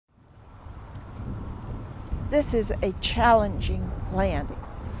This is a challenging landing.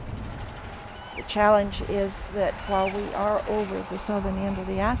 The challenge is that while we are over the southern end of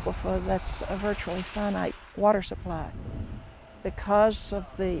the aquifer, that's a virtually finite water supply. Because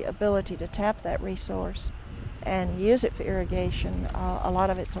of the ability to tap that resource and use it for irrigation, a lot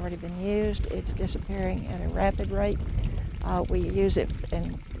of it's already been used. It's disappearing at a rapid rate. We use it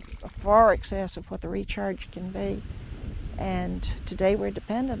in far excess of what the recharge can be. And today we're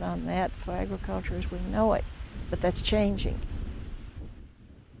dependent on that for agriculture as we know it, but that's changing.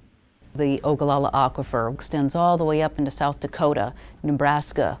 The Ogallala Aquifer extends all the way up into South Dakota,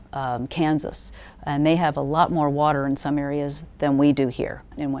 Nebraska, Kansas, and they have a lot more water in some areas than we do here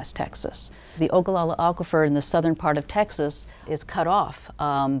in West Texas. The Ogallala Aquifer in the southern part of Texas is cut off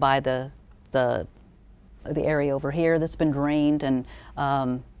by the area over here that's been drained and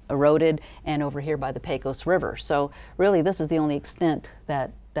eroded, and over here by the Pecos River. So really this is the only extent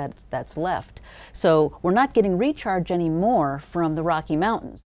that's left. So we're not getting recharge anymore from the Rocky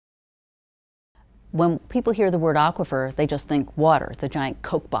Mountains. When people hear the word aquifer, they just think water. It's a giant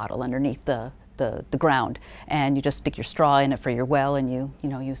Coke bottle underneath the ground, and you just stick your straw in it for your well, and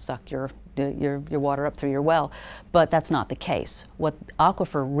you suck your water up through your well. But that's not the case. What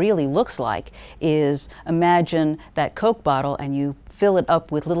aquifer really looks like is, imagine that Coke bottle and you fill it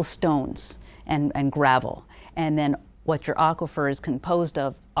up with little stones and gravel, and then what your aquifer is composed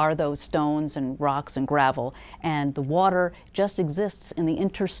of are those stones and rocks and gravel, and the water just exists in the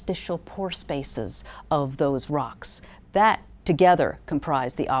interstitial pore spaces of those rocks. That together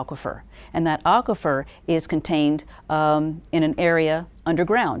comprise the aquifer, and that aquifer is contained in an area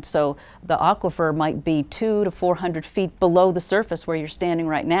underground. So the aquifer might be 200 to 400 feet below the surface where you're standing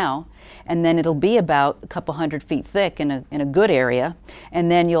right now, and then it'll be about a couple hundred feet thick in a good area,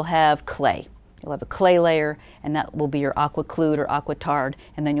 and then you'll have clay. You'll have a clay layer, and that will be your aquiclude or aquitard,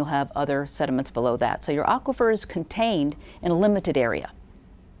 and then you'll have other sediments below that. So your aquifer is contained in a limited area.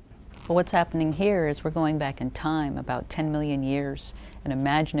 But what's happening here is we're going back in time about 10 million years, and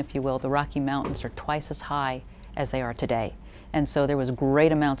imagine, if you will, the Rocky Mountains are twice as high as they are today. And so there was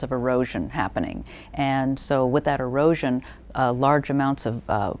great amounts of erosion happening. And so with that erosion, large amounts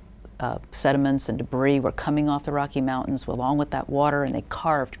of sediments and debris were coming off the Rocky Mountains along with that water, and they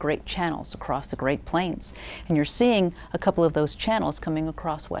carved great channels across the Great Plains. And you're seeing a couple of those channels coming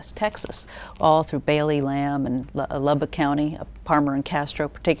across West Texas, all through Bailey, Lamb, and Lubbock County, Parmer and Castro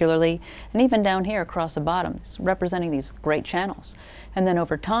particularly, and even down here across the bottom, representing these great channels. And then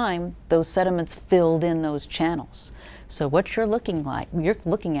over time, those sediments filled in those channels. So what you're looking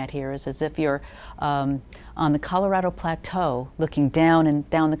at here is as if you're on the Colorado Plateau looking down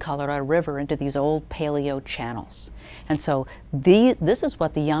the Colorado River into these old paleo channels. And so this is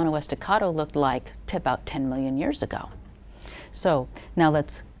what the Llano Estacado looked like about 10 million years ago. So now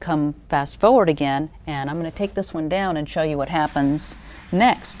let's come fast forward again, and I'm going to take this one down and show you what happens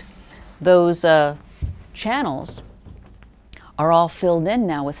next. Those channels are all filled in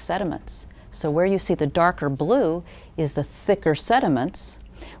now with sediments. So where you see the darker blue is the thicker sediments.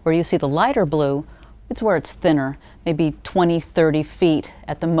 Where you see the lighter blue, it's where it's thinner, maybe 20, 30 feet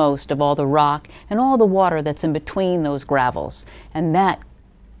at the most of all the rock and all the water that's in between those gravels. And that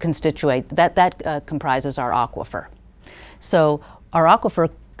comprises our aquifer. So our aquifer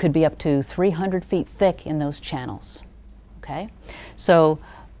could be up to 300 feet thick in those channels. Okay? So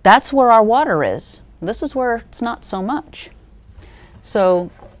that's where our water is. This is where it's not so much.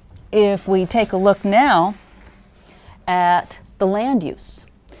 So if we take a look now at the land use.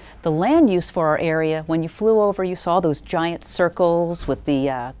 The land use for our area, when you flew over, you saw those giant circles with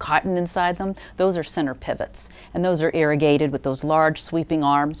the cotton inside them. Those are center pivots, and those are irrigated with those large sweeping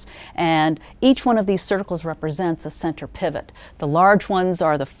arms. And each one of these circles represents a center pivot. The large ones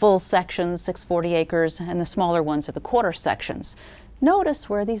are the full sections, 640 acres, and the smaller ones are the quarter sections. Notice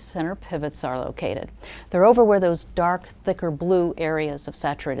where these center pivots are located. They're over where those dark, thicker blue areas of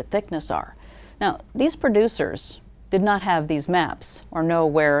saturated thickness are. Now, these producers did not have these maps or know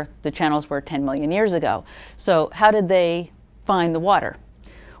where the channels were 10 million years ago. So how did they find the water?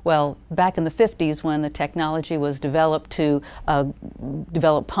 Well, back in the 50s, when the technology was developed to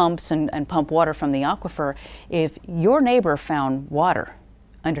develop pumps and pump water from the aquifer, if your neighbor found water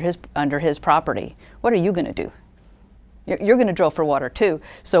under his property, what are you going to do? You're going to drill for water too.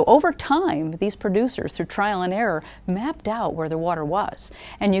 So over time, these producers, through trial and error, mapped out where the water was.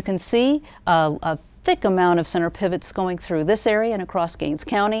 And you can see a thick amount of center pivots going through this area and across Gaines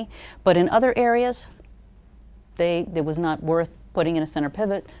County, but in other areas, it was not worth putting in a center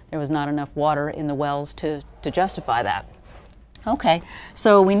pivot. There was not enough water in the wells to justify that. Okay,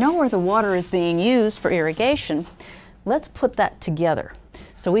 so we know where the water is being used for irrigation. Let's put that together.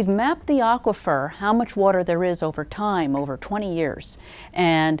 So we've mapped the aquifer, how much water there is over time, over 20 years.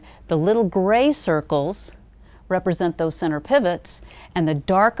 And the little gray circles represent those center pivots, and the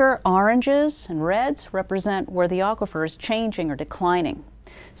darker oranges and reds represent where the aquifer is changing or declining.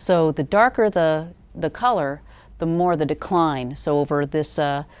 So the darker the color, the more the decline. So over this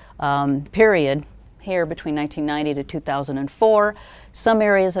period here between 1990 to 2004, some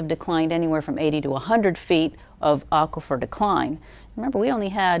areas have declined anywhere from 80 to 100 feet of aquifer decline. Remember, we only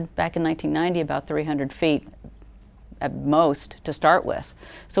had, back in 1990, about 300 feet at most to start with.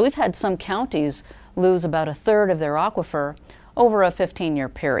 So we've had some counties lose about a third of their aquifer over a 15-year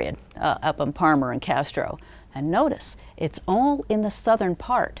period up in Parmer and Castro. And notice, it's all in the southern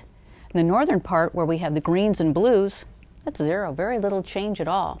part. In the northern part, where we have the greens and blues, that's zero, very little change at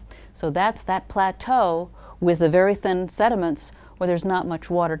all. So that's that plateau with the very thin sediments where there's not much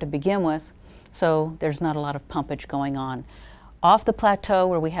water to begin with, so there's not a lot of pumpage going on. Off the plateau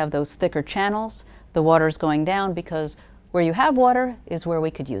where we have those thicker channels, the water is going down because where you have water is where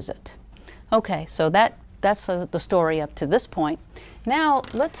we could use it. Okay, so that's the story up to this point. Now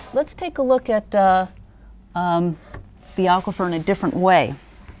let's take a look at the aquifer in a different way.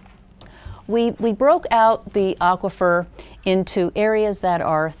 We broke out the aquifer into areas that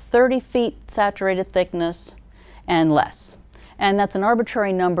are 30 feet saturated thickness and less. And that's an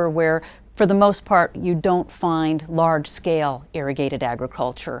arbitrary number where, for the most part, you don't find large-scale irrigated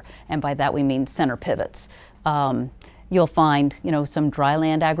agriculture, and by that we mean center pivots. You'll find, some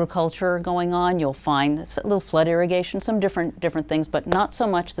dryland agriculture going on. You'll find a little flood irrigation, some different things, but not so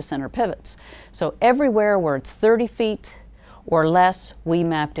much the center pivots. So everywhere where it's 30 feet or less, we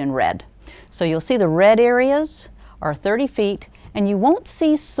mapped in red. So you'll see the red areas are 30 feet, and you won't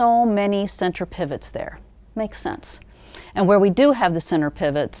see so many center pivots there. Makes sense. And where we do have the center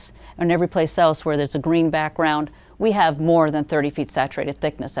pivots, and every place else where there's a green background, we have more than 30 feet saturated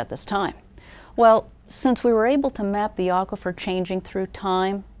thickness at this time. Well, since we were able to map the aquifer changing through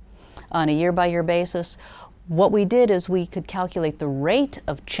time on a year-by-year basis, what we did is we could calculate the rate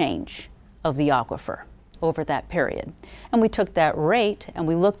of change of the aquifer over that period. And we took that rate and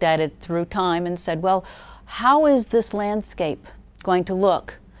we looked at it through time and said, well, how is this landscape going to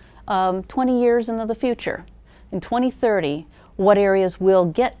look 20 years into the future? In 2030, what areas will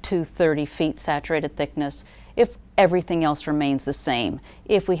get to 30 feet saturated thickness if everything else remains the same?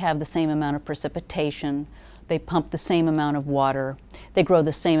 If we have the same amount of precipitation, they pump the same amount of water, they grow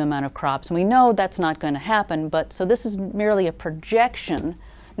the same amount of crops. And we know that's not going to happen, but so this is merely a projection,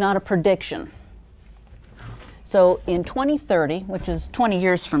 not a prediction. So in 2030, which is 20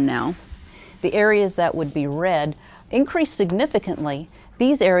 years from now, the areas that would be red increase significantly.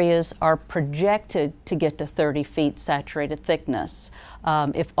 These areas are projected to get to 30 feet saturated thickness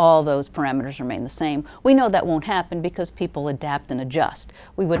if all those parameters remain the same. We know that won't happen because people adapt and adjust.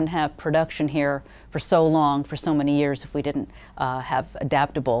 We wouldn't have production here for so long, for so many years, if we didn't have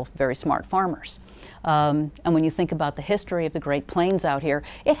adaptable, very smart farmers. And when you think about the history of the Great Plains out here,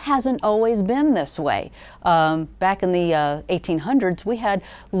 it hasn't always been this way. Back in the 1800s, we had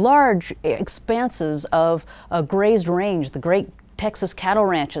large expanses of grazed range. The great Texas cattle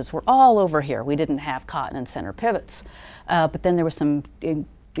ranches were all over here. We didn't have cotton and center pivots. But then there were some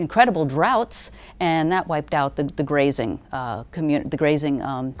incredible droughts, and that wiped out the grazing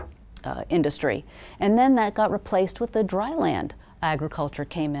industry. And then that got replaced with the dryland agriculture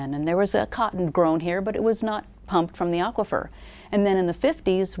came in, and there was a cotton grown here, but it was not pumped from the aquifer. And then in the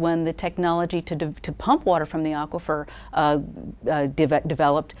 50s, when the technology to pump water from the aquifer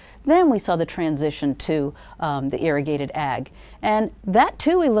developed, then we saw the transition to the irrigated ag. And that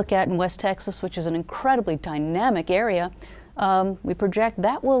too we look at in West Texas, which is an incredibly dynamic area. We project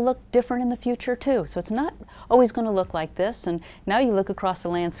that will look different in the future too. So it's not always going to look like this. And now you look across the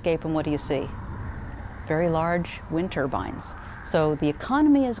landscape and what do you see? Very large wind turbines. So the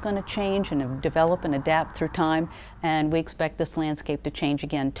economy is going to change and develop and adapt through time, and we expect this landscape to change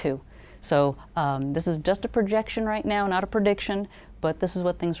again too. So this is just a projection right now, not a prediction, but this is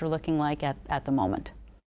what things are looking like at the moment.